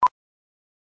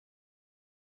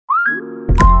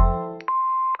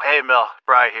Hey, Mel,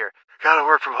 Bri here. Gotta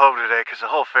work from home today because the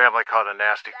whole family caught a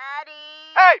nasty. Daddy!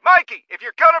 Hey, Mikey, if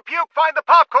you're gonna puke, find the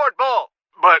popcorn bowl!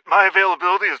 But my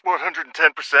availability is 110%.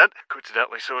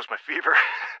 Coincidentally, so is my fever.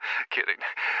 Kidding.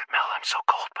 Mel, I'm so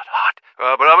cold but hot.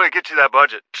 But I'm gonna get you that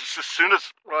budget just as soon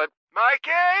as...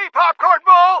 Mikey, popcorn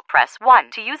bowl! Press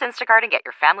 1 to use Instacart and get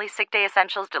your family sick day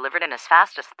essentials delivered in as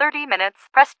fast as 30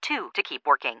 minutes. Press 2 to keep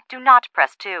working. Do not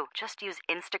press 2. Just use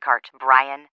Instacart,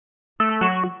 Brian.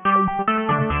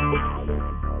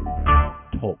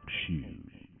 Talk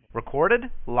shoes.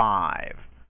 Recorded live.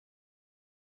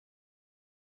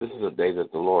 This is a day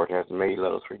that the Lord has made.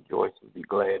 Let us rejoice and be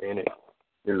glad in it.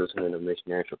 You're listening to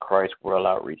Missionaries for Christ World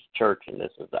Outreach Church, and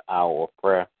this is the hour of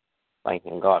prayer.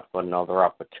 Thanking God for another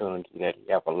opportunity that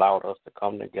He have allowed us to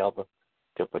come together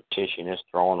to petition His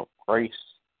throne of grace.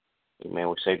 Amen.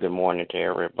 We say good morning to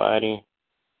everybody.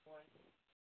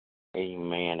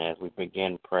 Amen. As we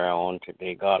begin prayer on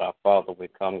today, God our Father, we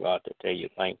come, God, to tell you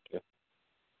thank you.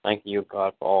 Thank you,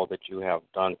 God, for all that you have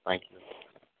done. Thank you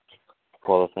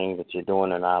for the things that you're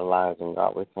doing in our lives. And,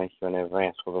 God, we thank you in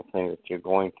advance for the things that you're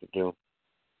going to do.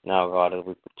 Now, God, as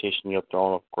we petition your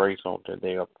throne of grace on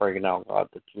today, I pray now, God,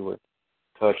 that you would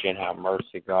touch and have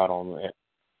mercy, God, on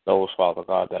those, Father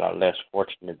God, that are less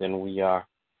fortunate than we are.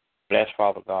 Bless,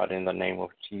 Father God, in the name of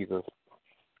Jesus.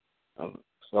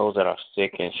 Those that are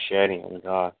sick and shedding,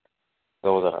 God,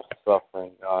 those that are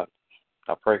suffering, God.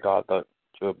 I pray, God, that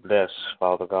you would bless,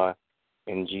 Father God,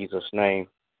 in Jesus' name.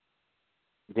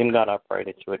 Then, God, I pray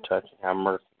that you would touch and have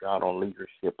mercy, God, on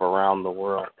leadership around the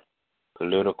world,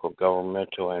 political,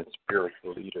 governmental, and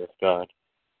spiritual leaders, God.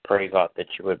 Pray, God, that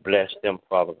you would bless them,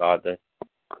 Father God,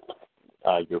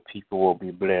 that your people will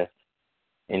be blessed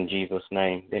in Jesus'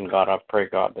 name. Then, God, I pray,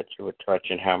 God, that you would touch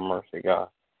and have mercy, God.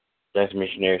 Bless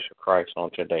Missionaries for Christ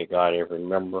on today, God. Every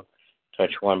member,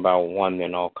 touch one by one,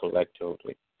 then all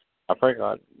collectively. I pray,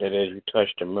 God, that as you touch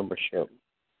the membership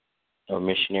of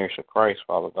Missionaries for Christ,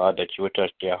 Father God, that you would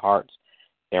touch their hearts,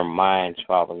 their minds,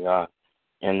 Father God,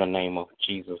 in the name of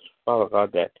Jesus. Father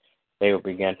God, that they will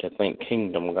begin to think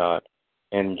kingdom, God,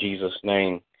 in Jesus'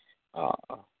 name.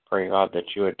 Pray, God,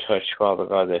 that you would touch, Father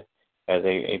God, that as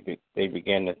they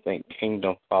begin to think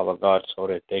kingdom, Father God, so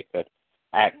that they could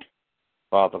act,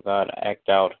 Father God, act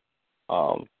out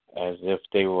as if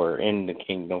they were in the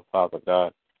kingdom, Father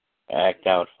God. Act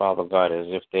out, Father God, as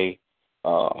if they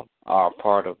are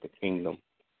part of the kingdom.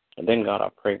 And then, God, I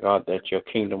pray, God, that your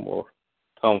kingdom will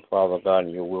come, Father God,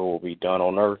 and your will be done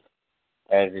on earth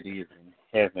as it is in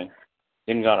heaven.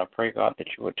 Then, God, I pray, God, that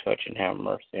you would touch and have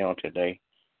mercy on today.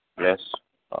 Bless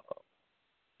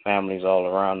families all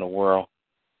around the world.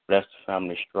 Bless the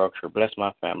family structure. Bless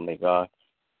my family, God.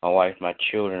 My wife, my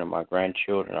children, and my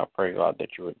grandchildren. I pray, God, that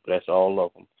you would bless all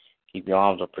of them. Keep your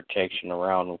arms of protection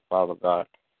around them, Father God.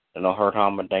 And no hurt,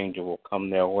 harm, or danger will come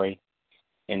their way.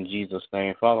 In Jesus'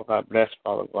 name, Father God, bless,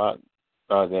 Father God,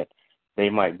 that they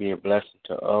might be a blessing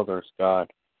to others, God.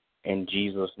 In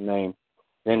Jesus' name.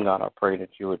 Then, God, I pray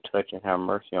that you would touch and have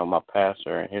mercy on my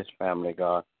pastor and his family,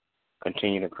 God.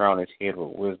 Continue to crown his head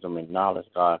with wisdom and knowledge,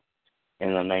 God.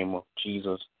 In the name of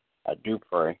Jesus, I do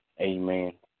pray.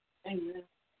 Amen. Amen.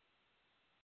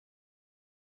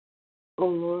 Oh,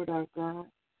 Lord, our God,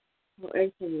 how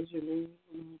excellent is your name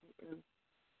on all the earth.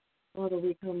 Father,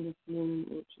 we come this morning,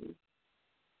 Lord Jesus,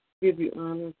 give you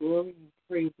honor, glory, and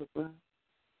praise, O God.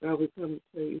 God, we come to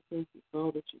tell you thank you for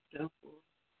all that you've done for us.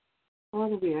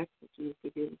 Father, we ask that you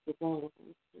forgive us of all of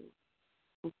our sins.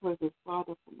 And cleanse us,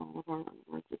 Father, from all of our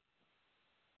unrighteousness.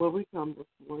 Lord, we come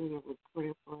this morning and we're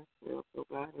praying for ourselves, oh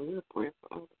God, and we're praying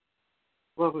for others.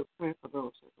 Lord, we're praying for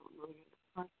those that don't know you in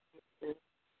Christ.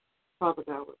 Father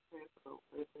God, we're praying for those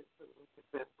that have been put in the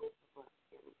best hope of our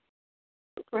spirit.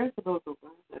 We're praying for those, oh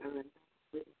God, that are in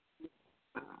the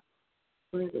God.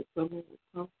 Pray that someone will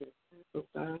come to the path, oh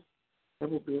God, that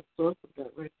will be a source of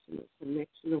direction and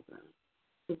connection, oh God,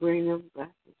 to bring them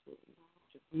back into the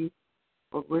knowledge of you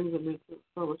or bring them into the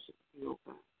fellowship of you, oh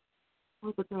God.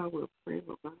 Father God, we're praying,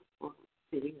 oh God, for our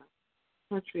city,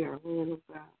 our country, our land,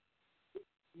 oh God.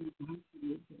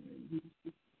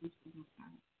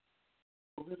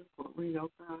 Political arena,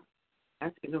 oh God,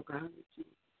 asking, oh God, that you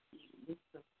lift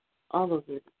up all of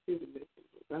their decision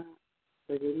makers, oh God,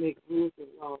 that they make rules and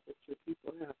laws that your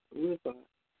people have to live by,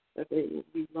 that they will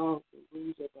be laws and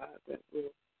rules, oh God, that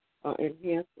will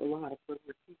enhance the lives of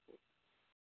your people.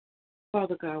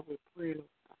 Father God, we're praying,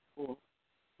 oh God,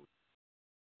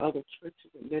 for other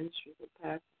churches and ministries and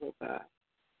pastors, oh God,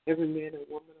 every man and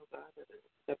woman, oh God, that has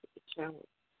accepted the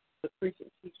challenge to preach and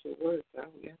teach your word, God.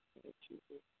 We ask that you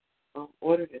would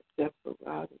order their steps, oh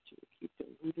God, that you would keep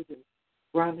them rooted and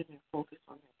grounded and focused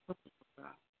on their purpose, oh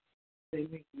God. They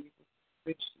may be able to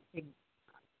preach the kingdom,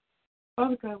 God.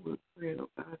 Father God, we're praying, oh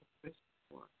God, especially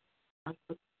for our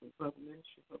sisters and brother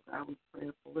ministries, oh God, we're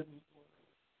praying for living water.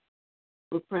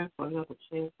 We're praying for another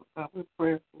chance, oh God. We're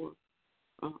praying for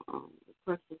the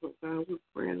pressures, oh God. We're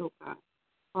praying, oh God,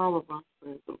 for all of our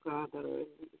friends, oh God, that are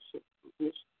in leadership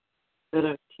positions, that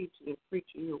are teaching and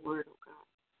preaching your word, oh God.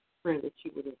 Praying that you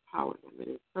would empower them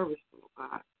and encourage them, oh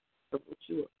God, of what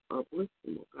you are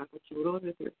blessing, oh God, that you would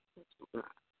order their steps, oh God.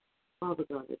 Father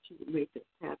God, that you would make their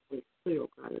pathway clear, oh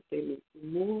God, that they may do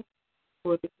more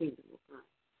for the kingdom, oh God.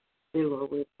 And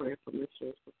Lord, we're praying for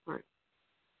missionaries for Christ.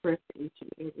 Pray for each and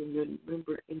every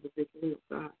member individually, oh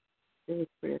God. And we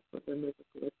pray for them as a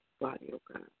collective body, oh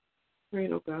God.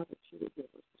 Praying, oh God, that you would give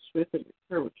us the strength and the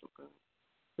courage, oh God,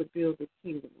 to build the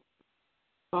kingdom, oh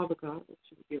God. Father God, that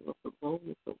you would give us a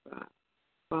boldness, oh God.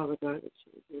 Father God, that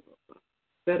you would give us a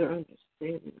better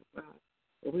understanding, oh God,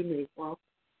 that we may walk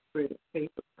in greater faith,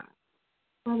 oh God.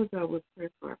 Father God, we pray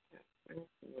for our pastor, oh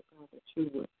God, that you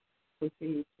would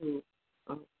continue to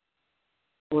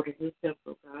order his steps,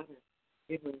 oh God, and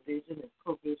give him vision and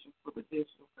provision for the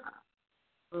vision, oh God.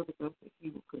 Father God, that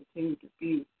he will continue to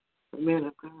be the man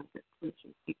of God that preach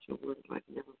and teach your word like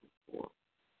never before.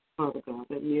 Father God,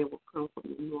 that man will come from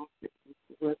the north, the east,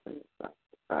 the west, and the south,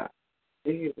 oh God,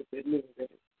 to hear the good news that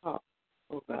is taught,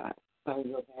 oh God, by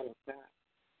your man of God.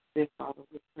 Then, Father,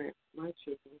 we pray for my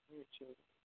children and grandchildren.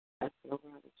 I pray, oh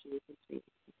God, that you will continue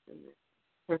to keep them in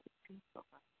perfect peace, oh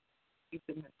God. Keep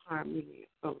them in harmony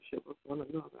and fellowship with one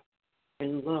another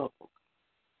and love, oh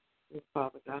God. And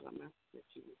Father God, I'm asking that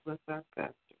you will bless our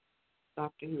pastor,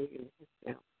 Dr. Hillian and his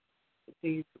family.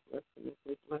 Continue to bless them as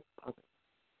they bless others.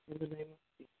 In the name of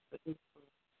Jesus,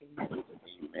 amen.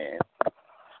 Amen.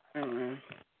 Amen.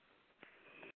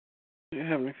 Dear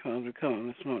Heavenly Father, we come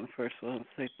this morning first of all to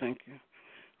say thank you.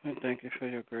 We thank you for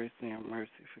your grace and your mercy,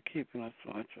 for keeping us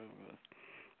watch over us.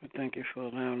 We thank you for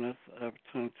allowing us the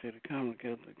opportunity to come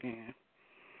together again,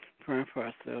 praying for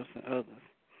ourselves and others.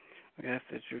 We ask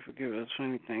that you forgive us for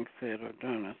anything said or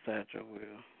done outside your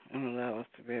will, and allow us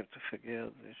to be able to forgive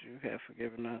as you have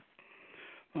forgiven us.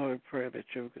 Lord, we pray that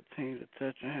you will continue to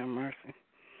touch and have mercy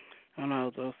on all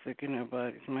those sick in their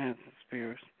bodies, minds, and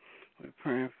spirits. We're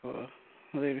praying for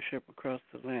leadership across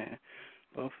the land,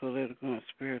 both political and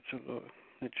spiritual, Lord,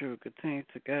 that you will continue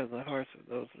to gather the hearts of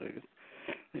those leaders,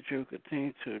 that you will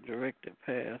continue to direct their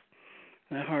paths,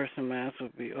 that hearts and minds will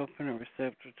be open and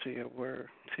receptive to your word,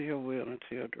 to your will, and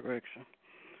to your direction.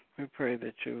 We pray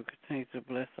that you will continue to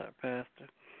bless our pastor,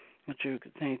 that you will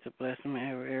continue to bless him in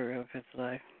every area of his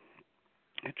life,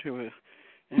 that you will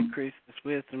increase his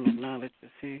wisdom and knowledge as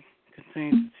he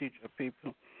continues to teach your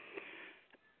people,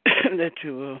 that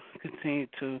you will continue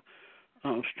to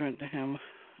strengthen him,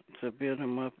 to build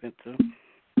him up, and to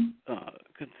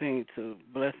continue to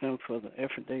bless him for the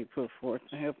effort that he put forth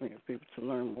in helping your people to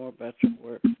learn more about your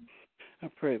word. I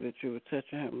pray that you would touch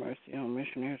and have mercy on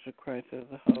missionaries of Christ as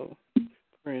a whole,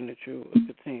 praying that you will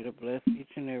continue to bless each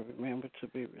and every member to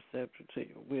be receptive to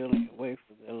your will and your way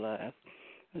for their lives,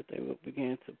 that they will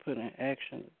begin to put in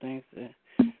action the things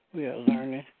that we are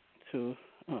learning to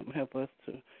help us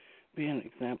to be an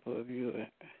example of you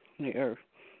in the earth.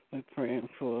 We're praying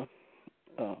for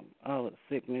all of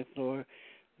sickness, Lord,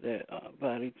 that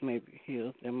bodies may be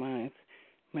healed, their minds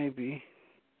may be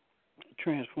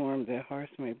transformed, their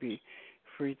hearts may be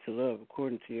free to love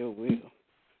according to your will.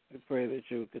 We pray that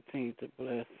you will continue to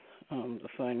bless the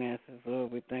finances,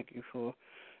 Lord. We thank you for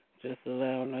just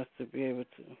allowing us to be able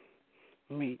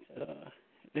to meet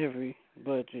every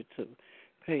budget, to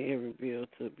pay every bill,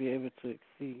 to be able to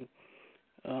exceed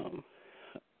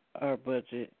our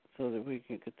budget so that we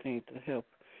can continue to help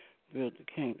build the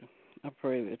kingdom. I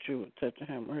pray that you would touch and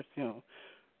have mercy on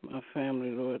my family,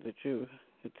 Lord, that you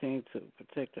continue to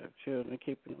protect our children,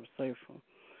 keeping them safe from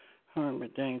harm or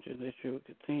danger, that you would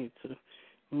continue to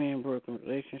mend broken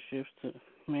relationships, to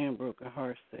mend broken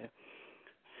hearts, that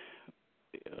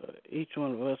each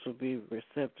one of us will be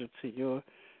receptive to your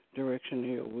direction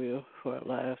and your will for our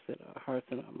lives, that our hearts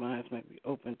and our minds may be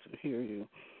open to hear you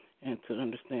and to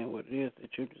understand what it is that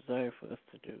you desire for us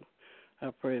to do. I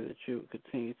pray that you will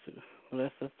continue to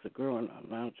bless us to grow in our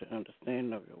knowledge and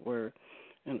understanding of your word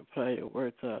and apply your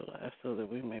word to our lives so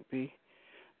that we may be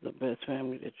the best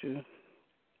family that you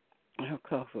have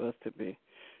called for us to be.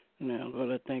 Now,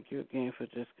 Lord, I thank you again for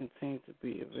just continuing to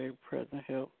be a very present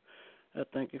help. I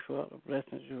thank you for all the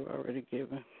blessings you've already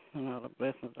given and all the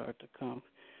blessings are to come.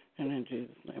 And in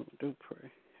Jesus' name I do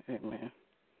pray. Amen.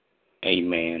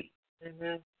 Amen.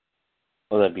 Amen.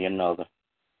 Will there be another?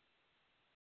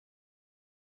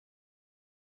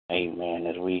 Amen.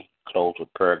 As we close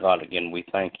with prayer, God, again, we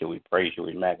thank you, we praise you,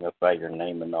 we magnify your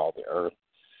name in all the earth.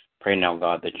 Pray now,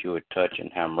 God, that you would touch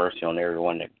and have mercy on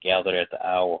everyone that gathered at the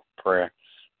hour of prayer.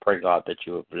 Pray, God, that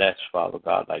you would bless, Father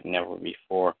God, like never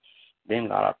before. Then,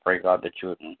 God, I pray, God, that you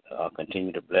would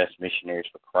continue to bless missionaries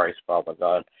for Christ, Father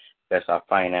God. Bless our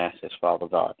finances, Father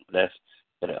God. Bless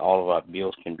that all of our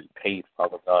bills can be paid,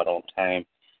 Father God, on time.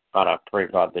 God, I pray,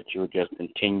 God, that you would just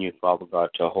continue, Father God,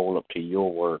 to hold up to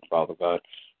your word, Father God.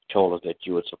 You told us that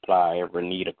you would supply every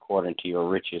need according to your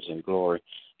riches and glory.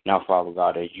 Now, Father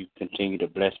God, as you continue to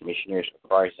bless missionaries for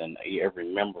Christ and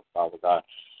every member, Father God,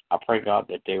 I pray, God,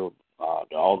 that they will,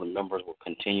 that all the members will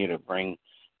continue to bring,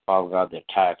 Father God, their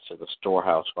tithes to the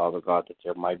storehouse, Father God, that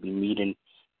there might be meat in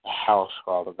the house,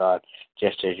 Father God,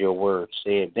 just as your word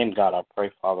said. Then, God, I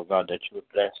pray, Father God, that you would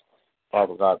bless,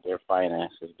 Father God, their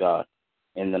finances, God.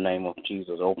 In the name of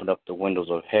Jesus, open up the windows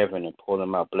of heaven and pour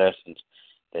them out blessings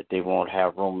that they won't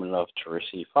have room enough to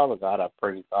receive. Father God, I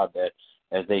pray, God, that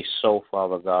as they sow,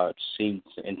 Father God, seeds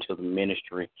into the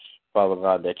ministry, Father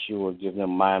God, that you will give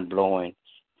them mind-blowing,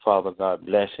 Father God,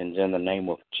 blessings in the name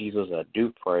of Jesus. I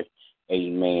do pray.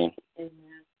 Amen.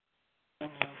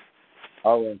 Amen.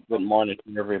 All right, good morning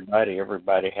to everybody.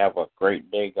 Everybody have a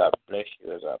great day. God bless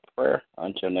you as our prayer.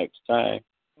 Until next time.